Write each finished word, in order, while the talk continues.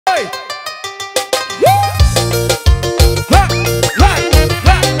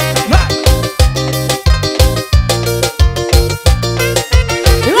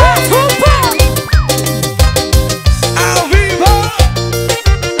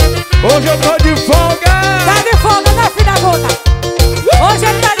eu tô de folga. Tá de folga, né, filha da puta? Hoje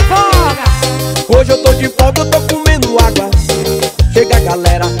ele tá de folga. Hoje eu tô de folga, eu tô comendo água. Chega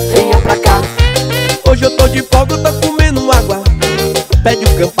galera, venha pra cá. Hoje eu tô de folga, eu tô comendo água. Pede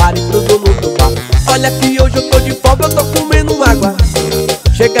o Campari pro dono do bar. Olha que hoje eu tô de folga, eu tô comendo água.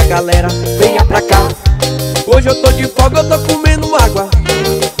 Chega galera, venha pra cá. Hoje eu tô de folga, eu tô comendo água.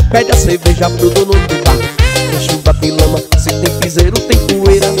 Pede a cerveja pro dono do bar. Tem chuva, tem lama, se tem piseiro, tem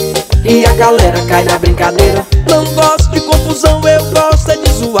poeira. E a galera cai na brincadeira. Não gosto de confusão, eu gosto é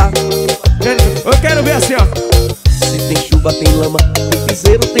de zoar. Eu quero ver assim, ó. Se tem chuva, tem lama, tem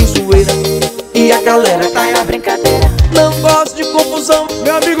piseiro, tem zoeira. E a galera cai na brincadeira. Não gosto de confusão.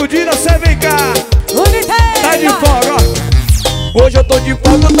 Meu amigo Dina, você vem cá. Tá de folga, ó. Hoje eu tô de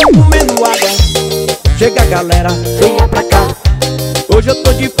folga, eu tô comendo água. Chega galera, venha pra cá. Hoje eu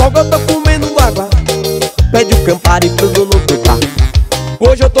tô de folga, eu tô comendo água. Pede o Campari pro dono do bar.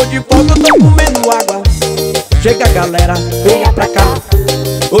 Hoje eu tô de folga, eu tô comendo água. Chega galera, venha pra cá.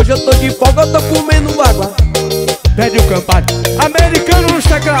 Hoje eu tô de folga, eu tô comendo água. Pede o Campari. Americano nos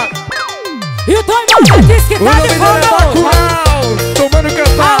teclados. E o Tony Mola disse que O tá nome de dele é folga. Bacurau, tomando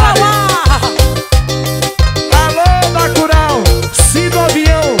Campari. Alô, Bacurau, Cido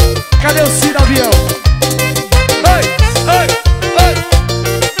Avião. Cadê o Cido Avião? Oi, oi, oi.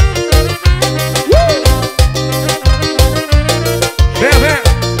 Vem, vem.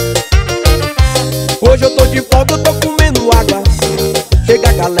 Hoje eu tô de folga, eu tô comendo água.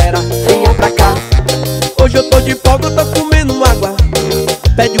 Chega galera, venha pra cá. Hoje eu tô de folga, eu tô comendo água.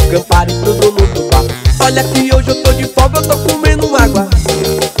 Pede o Campari pro dono do bar. Olha que hoje eu tô de folga, eu tô comendo água.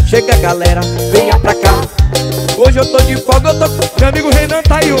 Chega galera, venha pra cá. Hoje eu tô de folga, eu tô... Meu amigo Renan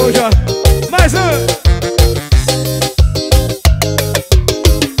tá aí hoje, ó. Mais um.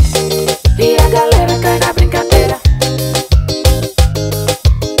 E a galera cai na brincadeira.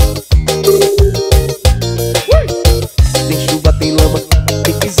 Tem chuva, tem lama,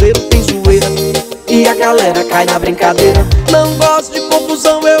 tem piseiro, tem zoeira. E a galera cai na brincadeira. Não gosto de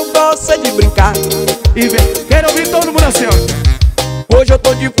confusão, eu gosto é de brincar. E vem, quero ouvir todo mundo assim, ó. Hoje eu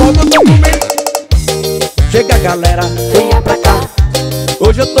tô de folga, eu tô comendo. Chega galera, venha pra cá.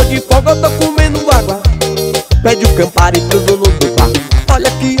 Hoje eu tô de folga, eu tô comendo água. Pede o Campari pro dono do bar.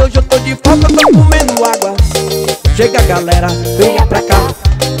 Olha que hoje eu tô de folga, eu tô comendo água. Chega galera, venha pra cá.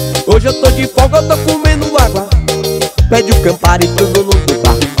 Hoje eu tô de folga, eu tô comendo água. Pede o Campari pro dono do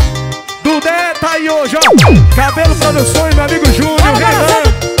bar. Dudé tá aí hoje, ó. Cabelo Produções, meu amigo Júnior, Renan.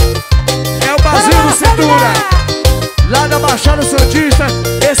 É o Brasil do Cintura. Lá da Baixada Santista.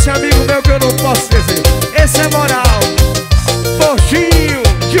 Esse amigo meu que eu não posso esquecer. Esse é moral. Portinho,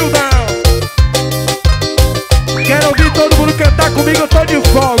 Gildão. Quero ouvir todo mundo cantar comigo, eu tô de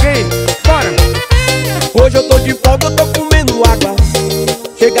folga, hein? Bora. Hoje eu tô de folga, eu tô comendo água.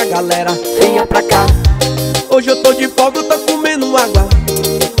 Chega galera, venha pra cá. Hoje eu tô de folga, eu tô comendo água.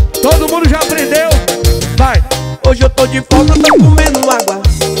 Todo mundo já aprendeu? Vai. Hoje eu tô de folga, eu tô comendo água.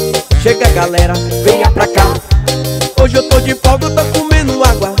 Chega galera, venha pra cá.